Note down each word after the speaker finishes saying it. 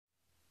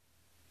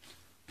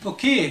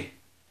Okay,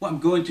 what I'm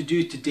going to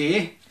do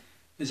today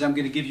is I'm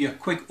going to give you a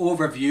quick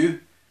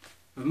overview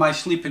of my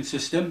sleeping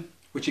system,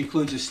 which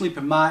includes a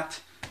sleeping mat,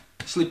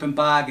 sleeping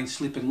bag and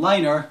sleeping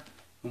liner.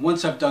 And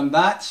once I've done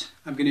that,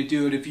 I'm going to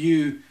do a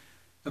review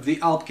of the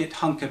Alpkit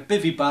Hunka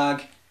bivvy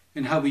bag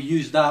and how we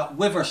use that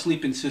with our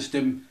sleeping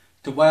system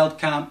to wild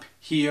camp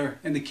here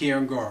in the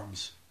Cairn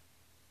Gorms.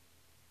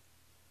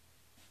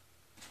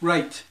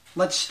 Right,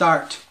 let's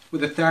start with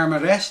the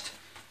thermarest.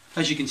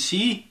 As you can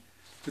see,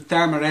 the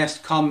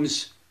thermarest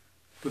comes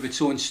with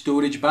its own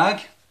storage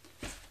bag,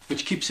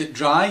 which keeps it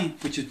dry,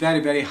 which is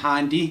very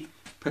handy,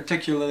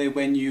 particularly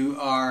when you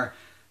are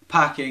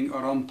packing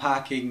or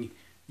unpacking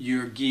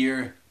your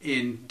gear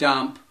in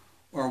damp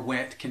or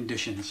wet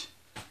conditions.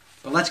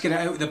 But let's get it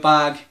out of the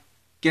bag,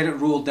 get it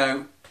rolled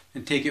out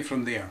and take it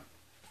from there.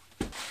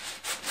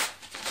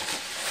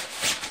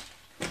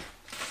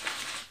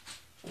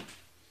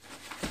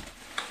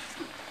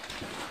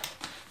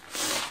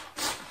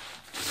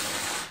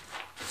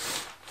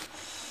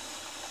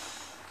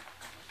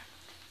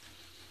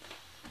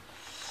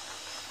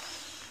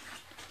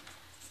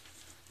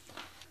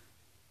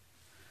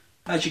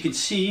 As you can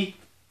see,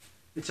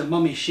 it's a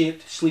mummy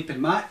shaped sleeping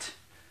mat,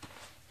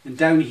 and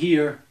down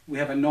here we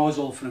have a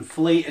nozzle for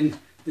inflating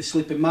the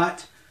sleeping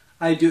mat.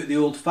 I do it the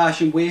old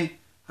fashioned way.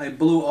 I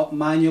blow it up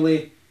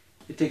manually.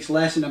 It takes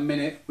less than a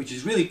minute, which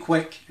is really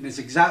quick and is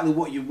exactly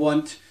what you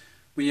want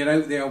when you're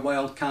out there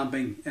wild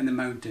camping in the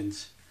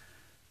mountains.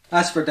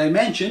 As for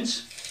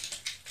dimensions,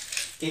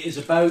 it is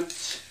about,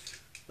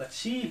 let's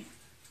see,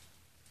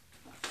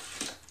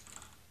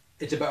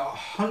 it's about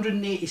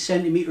 180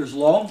 centimetres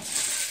long.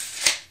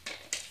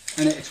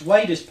 And at its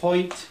widest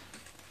point,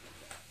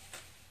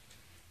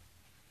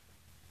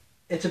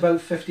 it's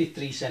about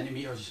 53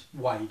 centimetres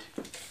wide.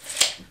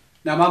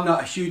 Now I'm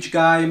not a huge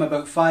guy, I'm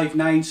about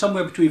 5'9",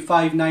 somewhere between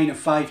 5'9" and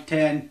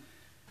 5'10",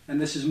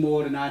 and this is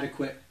more than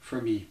adequate for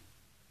me.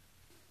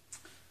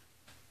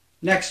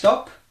 Next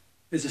up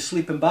is a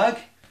sleeping bag.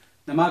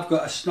 Now I've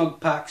got a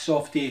Snugpak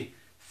Softy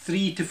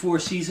 3 to 4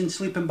 season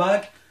sleeping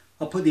bag.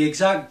 I'll put the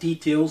exact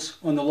details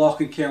on the Loch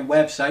and Cairn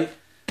website.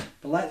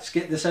 But let's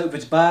get this out of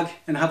its bag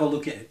and have a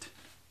look at it.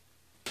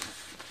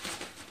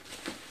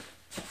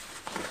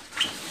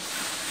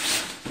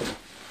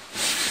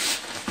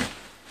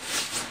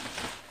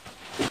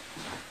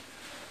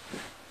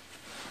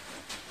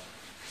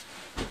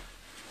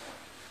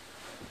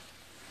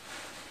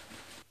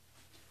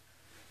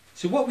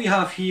 So what we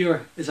have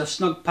here is a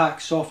Snugpak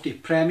Softy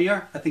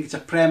Premier. I think it's a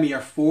Premier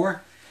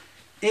 4.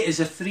 It is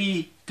a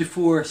 3 to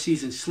 4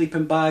 season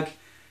sleeping bag.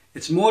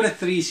 It's more a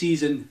 3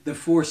 season than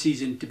 4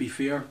 season, to be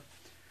fair.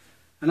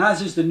 And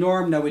as is the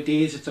norm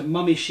nowadays, it's a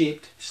mummy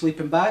shaped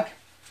sleeping bag.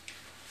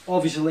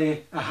 Obviously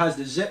it has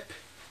the zip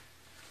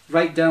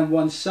right down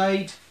one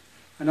side,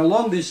 and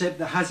along the zip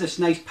that has this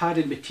nice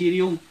padded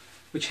material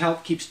which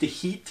keeps the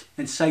heat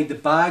inside the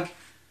bag,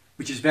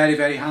 which is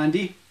very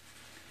handy.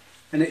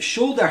 And at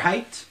shoulder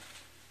height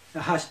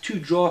it has 2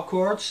 draw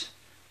cords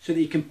so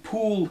that you can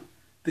pull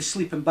the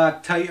sleeping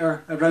bag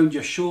tighter around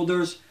your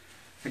shoulders.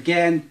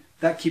 Again,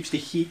 that keeps the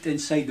heat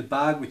inside the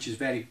bag, which is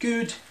very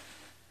good.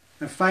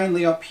 And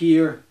finally up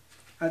here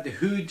at the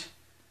hood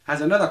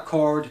has another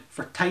cord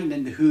for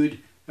tightening the hood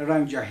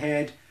around your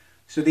head.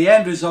 So the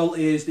end result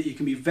is that you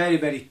can be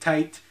very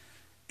tight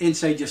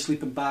inside your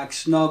sleeping bag,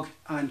 snug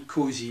and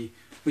cosy,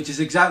 which is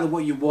exactly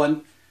what you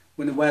want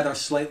when the weather's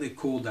slightly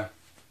colder.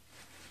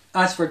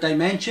 As for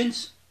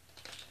dimensions,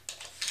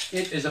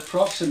 it is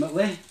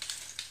approximately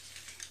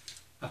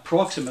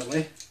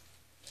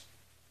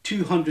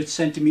 200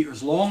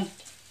 centimetres long,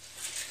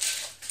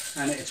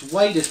 and at its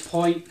widest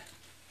point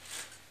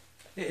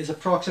it is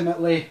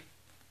approximately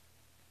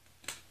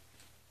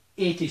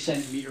 80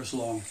 centimetres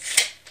long.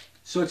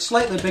 So it's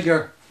slightly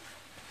bigger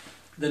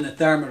than the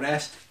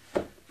thermarest,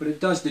 but it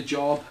does the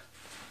job.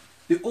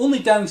 The only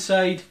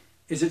downside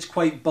is it's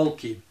quite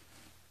bulky,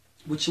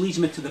 which leads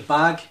me to the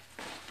bag.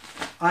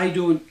 I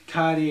don't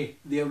carry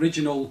the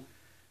original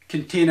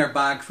container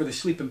bag for the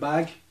sleeping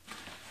bag.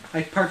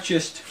 I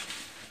purchased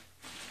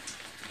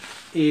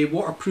a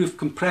waterproof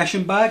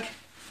compression bag,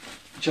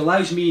 which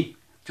allows me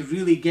to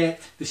really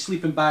get the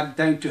sleeping bag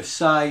down to a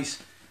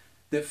size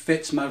that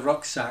fits my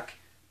rucksack.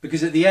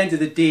 Because at the end of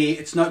the day,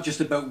 it's not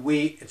just about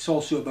weight, it's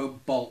also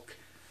about bulk.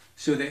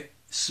 So the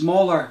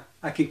smaller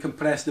I can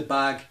compress the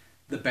bag,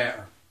 the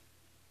better.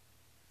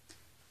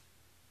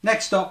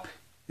 Next up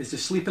is the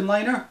sleeping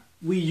liner.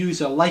 We use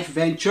a Life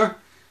Venture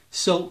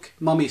silk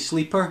mummy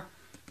sleeper.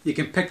 You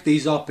can pick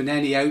these up in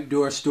any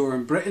outdoor store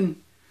in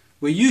Britain.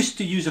 We used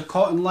to use a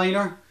cotton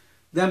liner,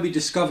 then we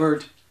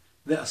discovered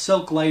that a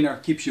silk liner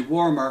keeps you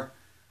warmer,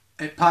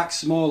 it packs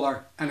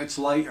smaller and it's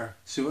lighter.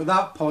 So at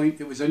that point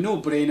it was a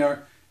no-brainer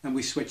and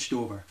we switched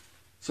over.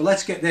 So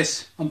let's get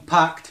this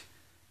unpacked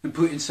and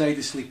put inside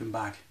the sleeping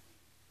bag.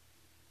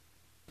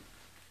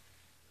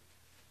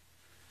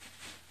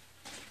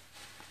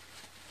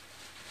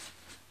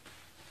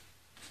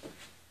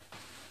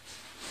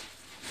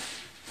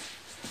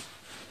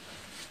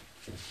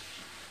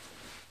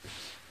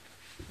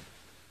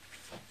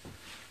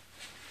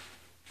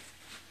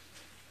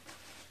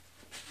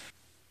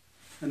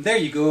 And there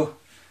you go.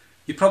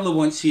 You probably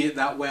won't see it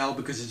that well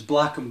because it's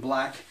black and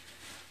black.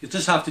 You'll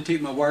just have to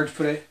take my word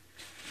for it.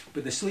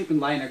 But the sleeping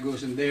liner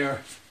goes in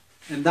there,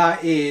 and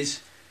that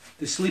is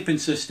the sleeping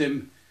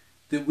system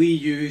that we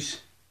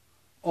use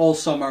all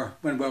summer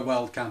when we're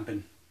wild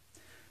camping.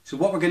 So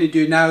what we're going to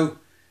do now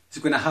is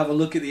we're going to have a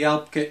look at the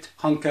Alpkit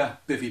Hunka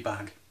bivvy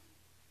bag.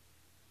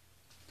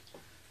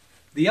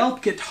 The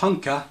Alpkit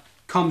Hunka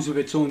comes with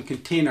its own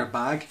container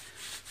bag,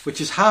 which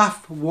is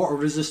half water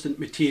resistant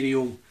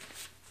material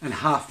and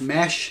half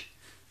mesh,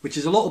 which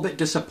is a little bit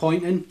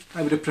disappointing.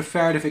 I would have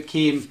preferred if it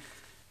came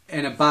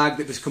in a bag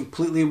that was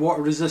completely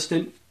water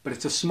resistant, but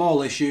it's a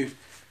small issue,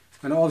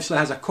 and it obviously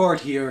has a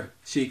cord here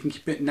so you can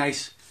keep it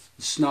nice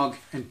and snug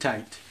and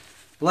tight.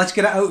 But let's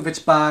get it out of its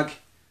bag,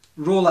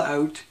 roll it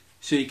out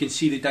so you can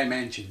see the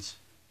dimensions.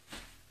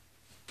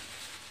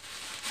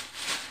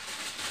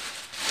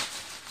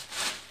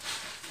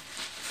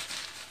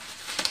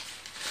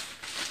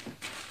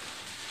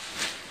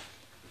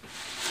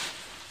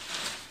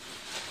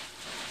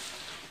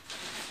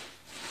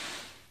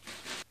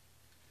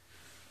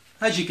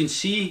 As you can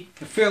see,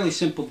 a fairly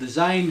simple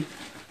design,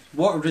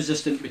 water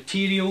resistant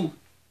material,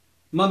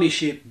 mummy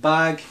shaped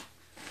bag.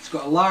 It's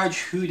got a large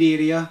hood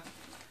area.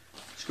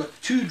 It's got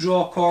two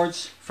draw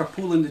cords for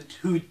pulling the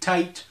hood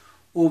tight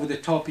over the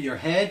top of your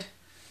head.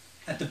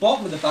 At the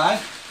bottom of the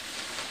bag,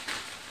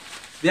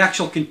 the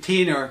actual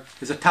container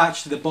is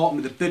attached to the bottom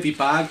of the bivvy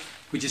bag,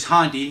 which is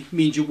handy,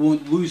 means you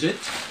won't lose it.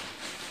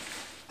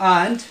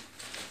 And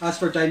as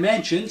for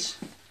dimensions,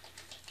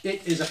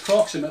 it is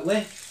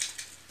approximately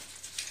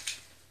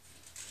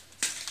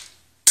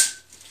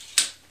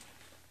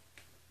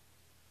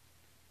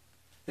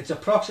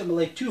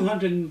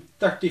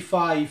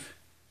 235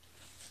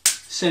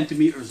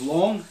 centimeters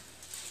long,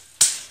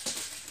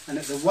 and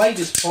at the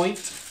widest point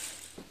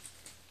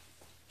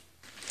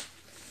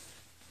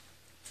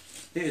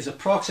it is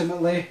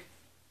approximately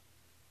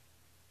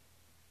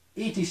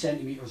 80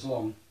 centimeters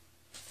long.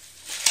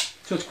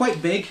 So it's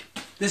quite big.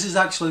 This is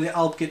actually the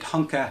Alpkit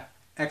Hunka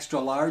extra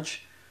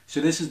large, so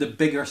this is the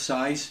bigger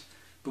size.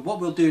 But what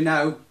we'll do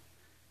now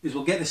is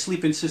we'll get the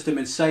sleeping system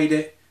inside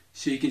it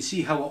so you can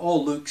see how it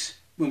all looks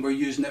when we're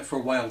using it for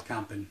wild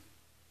camping.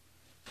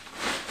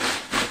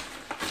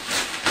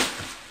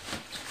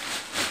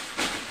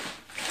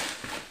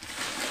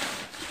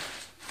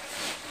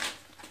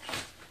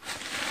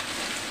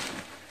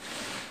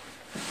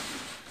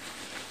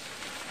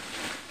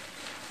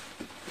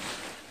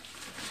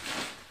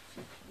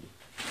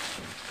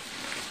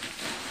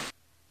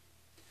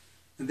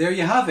 And there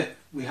you have it.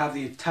 We have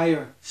the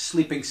entire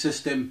sleeping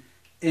system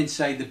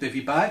inside the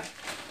bivvy bag.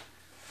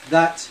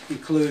 That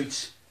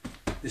includes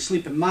the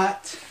sleeping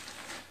mat,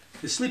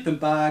 the sleeping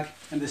bag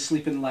and the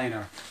sleeping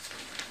liner.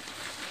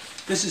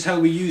 This is how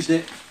we used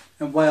it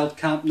in wild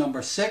camp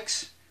number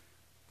 6.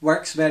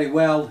 Works very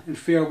well in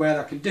fair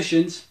weather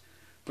conditions,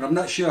 but I'm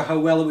not sure how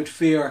well it would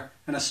fare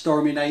in a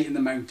stormy night in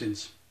the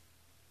mountains.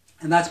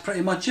 And that's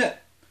pretty much it.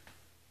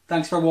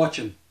 Thanks for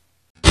watching.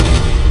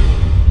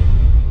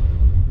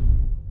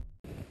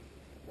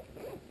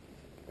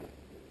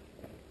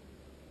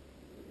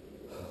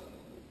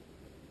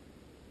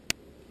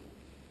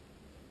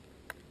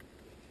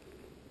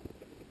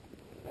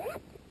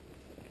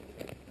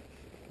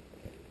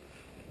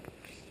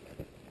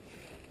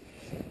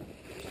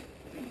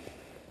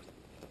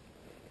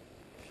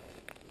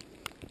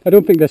 I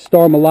don't think this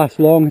storm will last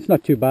long. It's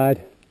not too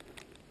bad.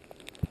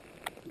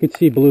 You can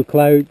see blue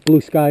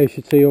sky I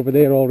should say, over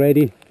there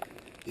already.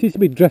 It seems to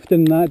be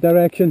drifting in that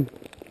direction,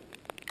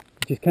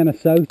 which is kind of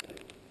south.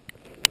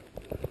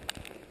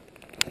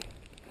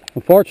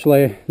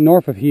 Unfortunately,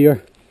 north of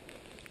here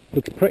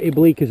looks pretty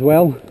bleak as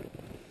well.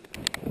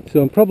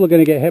 So I'm probably going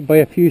to get hit by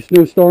a few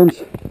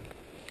snowstorms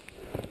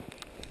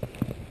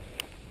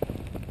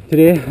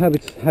today, I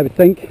would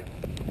think.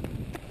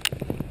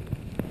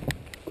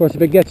 Of course,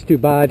 if it gets too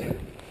bad,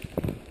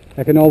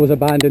 I can always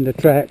abandon the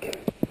trek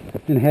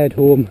and head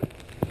home,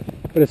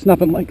 but it's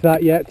nothing like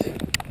that yet.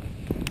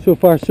 So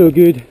far so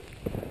good.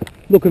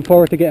 Looking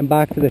forward to getting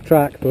back to the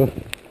track though, I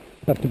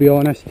have to be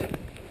honest.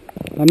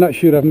 I'm not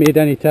sure I've made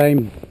any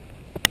time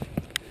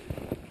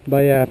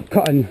by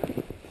cutting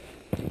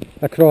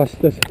across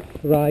this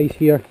rise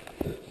here.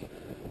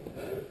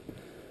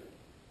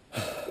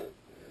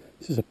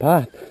 This is a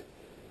path.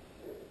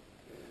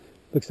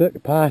 Looks like a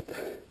path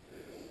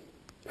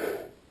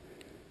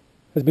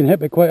has been hit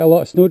by quite a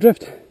lot of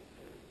snowdrift.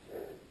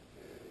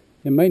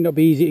 It might not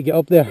be easy to get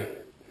up there.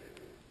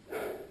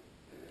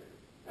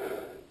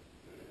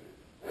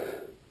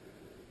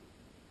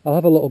 I'll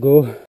have a little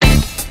go.